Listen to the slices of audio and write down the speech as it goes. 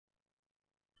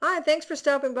Hi, thanks for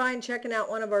stopping by and checking out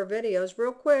one of our videos.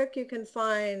 Real quick, you can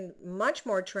find much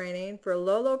more training for a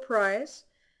low price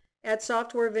at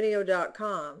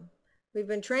softwarevideo.com. We've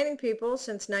been training people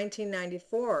since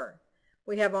 1994.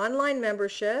 We have online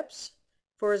memberships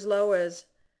for as low as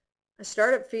a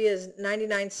startup fee is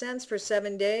 99 cents for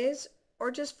 7 days or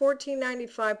just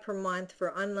 $14.95 per month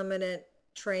for unlimited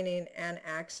training and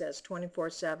access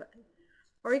 24/7.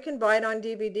 Or you can buy it on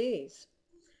DVDs.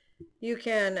 You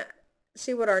can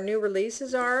see what our new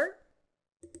releases are.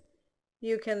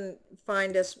 You can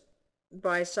find us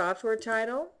by software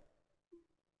title,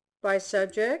 by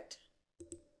subject,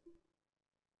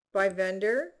 by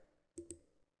vendor.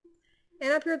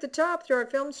 And up here at the top through our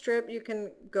film strip, you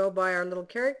can go by our little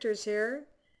characters here,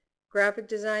 graphic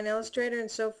design, illustrator,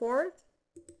 and so forth.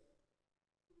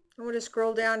 And we'll just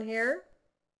scroll down here.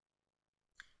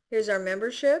 Here's our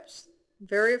memberships.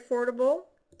 Very affordable.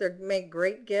 They make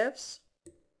great gifts.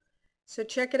 So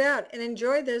check it out and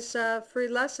enjoy this free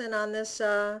lesson on this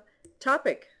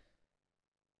topic.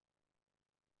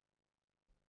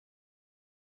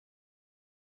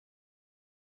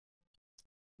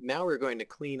 Now we're going to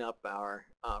clean up our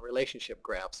relationship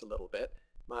graphs a little bit.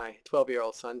 My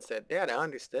 12-year-old son said, "Dad, I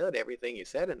understood everything you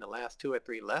said in the last 2 or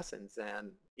 3 lessons,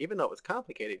 and even though it was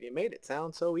complicated, you made it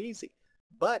sound so easy.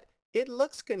 But it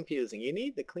looks confusing. You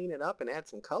need to clean it up and add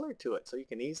some color to it so you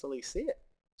can easily see it."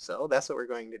 So that's what we're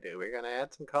going to do. We're going to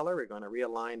add some color. We're going to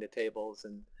realign the tables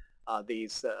and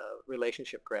these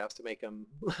relationship graphs to make them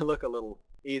look a little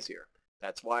easier.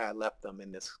 That's why I left them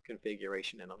in this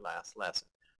configuration in the last lesson.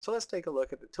 So let's take a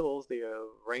look at the tools, the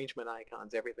arrangement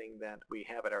icons, everything that we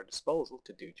have at our disposal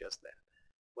to do just that.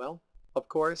 Well, of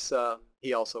course,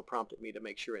 he also prompted me to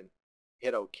make sure and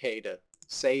hit OK to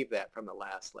save that from the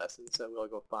last lesson. So we'll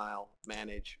go File,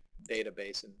 Manage,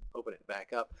 Database, and open it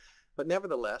back up. But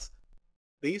nevertheless,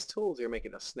 these tools are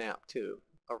making a snap to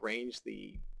arrange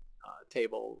the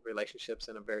table relationships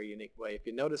in a very unique way. If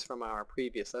you notice from our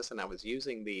previous lesson, I was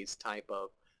using these type of,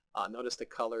 notice the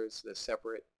colors, the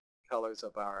separate colors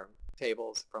of our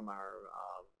tables from our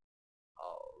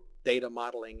data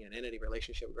modeling and entity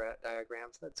relationship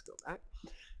diagrams. Let's go back.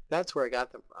 That's where I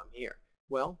got them from here.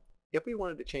 Well, if we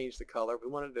wanted to change the color, if we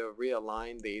wanted to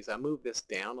realign these, I moved this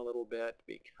down a little bit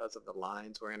because of the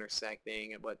lines were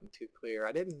intersecting. It wasn't too clear.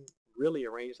 I didn't really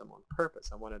arrange them on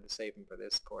purpose. I wanted to save them for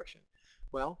this portion.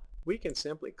 Well, we can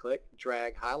simply click,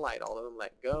 drag, highlight all of them,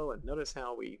 let go, and notice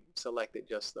how we selected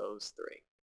just those three.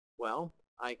 Well,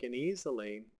 I can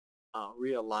easily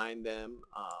realign them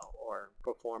or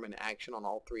perform an action on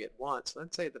all three at once.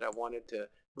 Let's say that I wanted to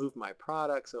move my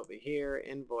products over here,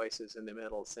 invoices in the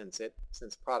middle since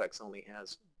products only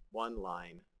has one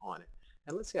line on it.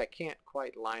 And let's say I can't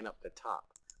quite line up the top.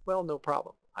 Well, no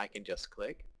problem. I can just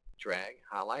click, drag,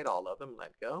 highlight all of them,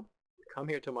 let go, come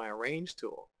here to my arrange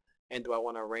tool. And do I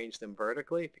want to arrange them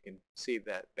vertically? If you can see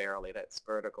that barely, that's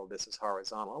vertical, this is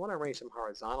horizontal. I want to arrange them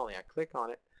horizontally. I click on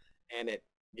it and it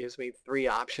gives me three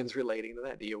options relating to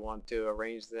that. Do you want to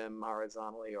arrange them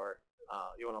horizontally, or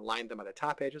you want to line them at the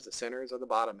top edges, the centers, or the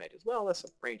bottom edges? Well, let's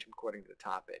arrange them according to the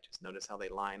top edges. Notice how they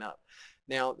line up.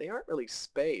 Now, they aren't really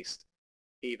spaced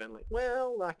evenly.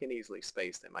 Well, I can easily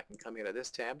space them. I can come here to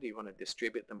this tab. Do you want to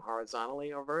distribute them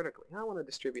horizontally or vertically? I want to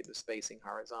distribute the spacing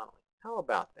horizontally. How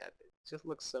about that? It just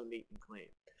looks so neat and clean.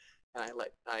 And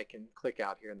I can click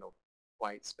out here in the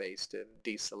white space to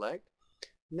deselect.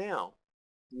 Now,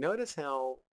 notice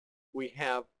how we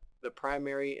have the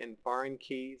primary and foreign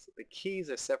keys. The keys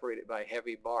are separated by a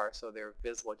heavy bar, so they're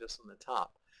visible just on the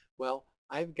top. Well,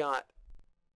 I've got,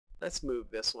 let's move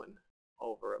this one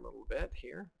over a little bit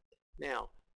here. Now,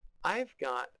 I've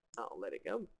got, I'll let it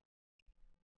go,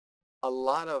 a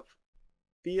lot of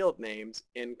field names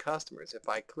in customers. If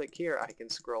I click here, I can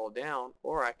scroll down,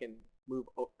 or I can move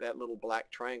that little black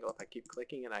triangle. If I keep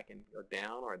clicking it, I can go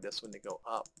down, or this one to go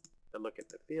up to look at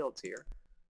the fields here.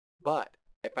 But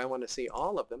if I want to see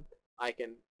all of them, I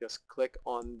can just click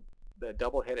on the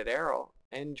double-headed arrow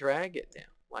and drag it down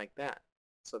like that.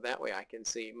 So that way I can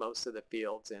see most of the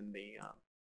fields in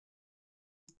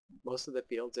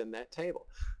that table.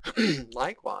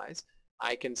 Likewise,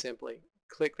 I can simply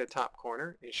click the top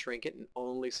corner and shrink it and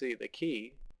only see the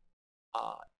key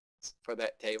uh, for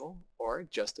that table, or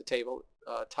just the table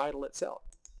title itself.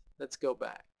 Let's go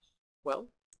back. Well,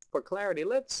 for clarity,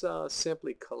 let's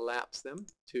simply collapse them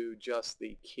to just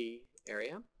the key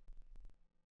area.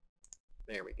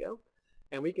 There we go.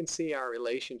 And we can see our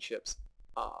relationships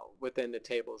within the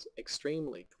tables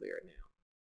extremely clear now.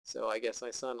 So I guess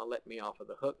my son will let me off of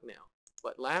the hook now.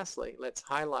 But lastly, let's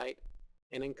highlight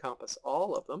and encompass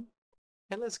all of them.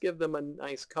 And let's give them a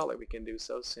nice color. We can do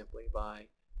so simply by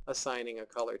assigning a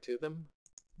color to them.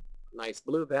 nice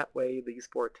blue. That way these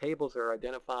 4 tables are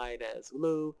identified as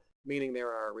blue, meaning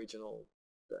they're our original,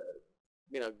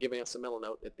 uh, giving us a mental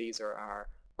note that these are our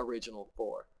original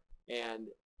 4. And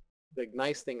the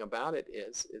nice thing about it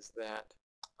is that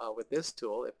with this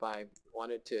tool, if I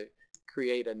wanted to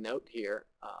create a note here,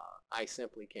 I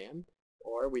simply can,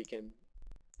 or we can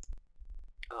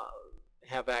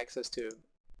have access to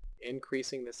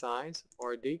increasing the size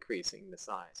or decreasing the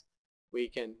size. We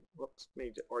can, whoops,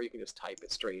 or you can just type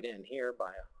it straight in here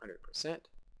by 100%.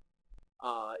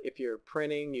 If you're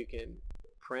printing, you can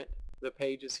print the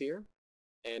pages here,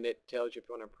 and it tells you if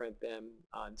you want to print them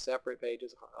on separate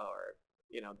pages, or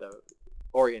the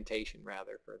orientation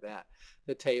rather for that.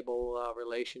 The table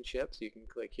relationships, you can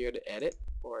click here to edit,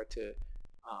 or to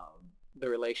the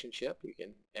relationship, you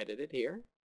can edit it here.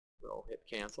 We'll hit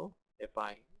cancel. If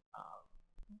I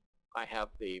have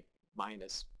the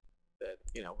minus, that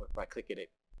if I click it, it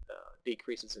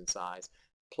decreases in size.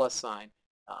 Plus sign,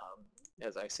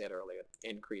 as I said earlier,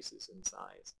 increases in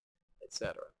size,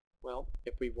 etc. Well,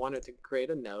 if we wanted to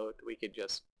create a note, we could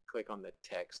just click on the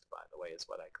text, by the way, is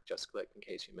what I just clicked in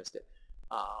case you missed it.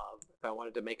 If I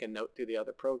wanted to make a note to the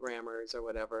other programmers or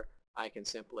whatever, I can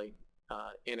simply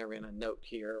enter in a note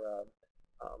here.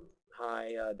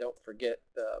 Hi, don't forget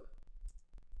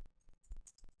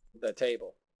the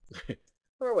table,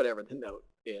 or whatever the note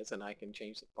is, and I can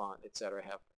change the font, etc.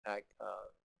 Have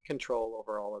control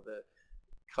over all of the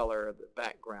color, the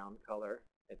background color,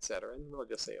 etc. And we'll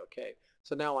just say OK.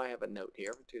 So now I have a note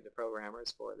here to the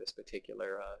programmers for this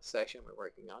particular session we're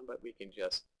working on, but we can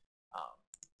just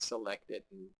select it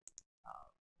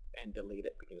and delete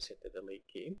it. We can just hit the delete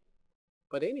key.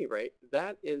 But at any rate,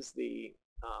 that is the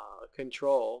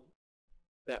control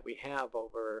that we have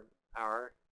over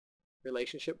our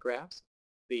relationship graphs,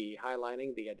 the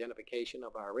highlighting, the identification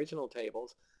of our original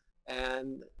tables,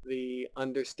 and the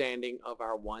understanding of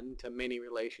our one-to-many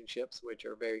relationships, which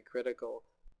are very critical,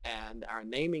 and our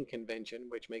naming convention,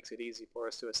 which makes it easy for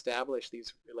us to establish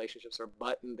these relationships, or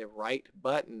button the right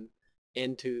button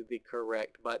into the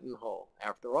correct buttonhole.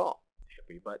 After all, if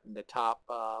we button the top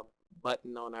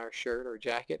button on our shirt or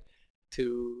jacket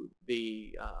to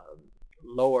the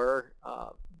lower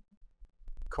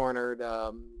cornered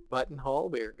buttonhole,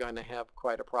 we're going to have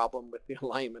quite a problem with the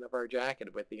alignment of our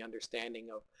jacket, with the understanding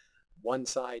of one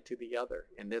side to the other.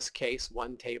 In this case,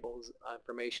 one table's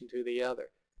information to the other.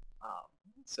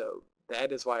 So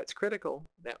that is why it's critical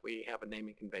that we have a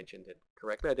naming convention that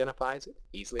correctly identifies it,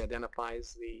 easily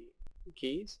identifies the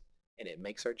keys, and it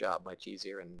makes our job much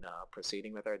easier in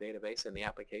proceeding with our database and the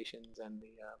applications and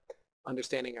the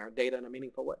understanding our data in a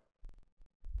meaningful way.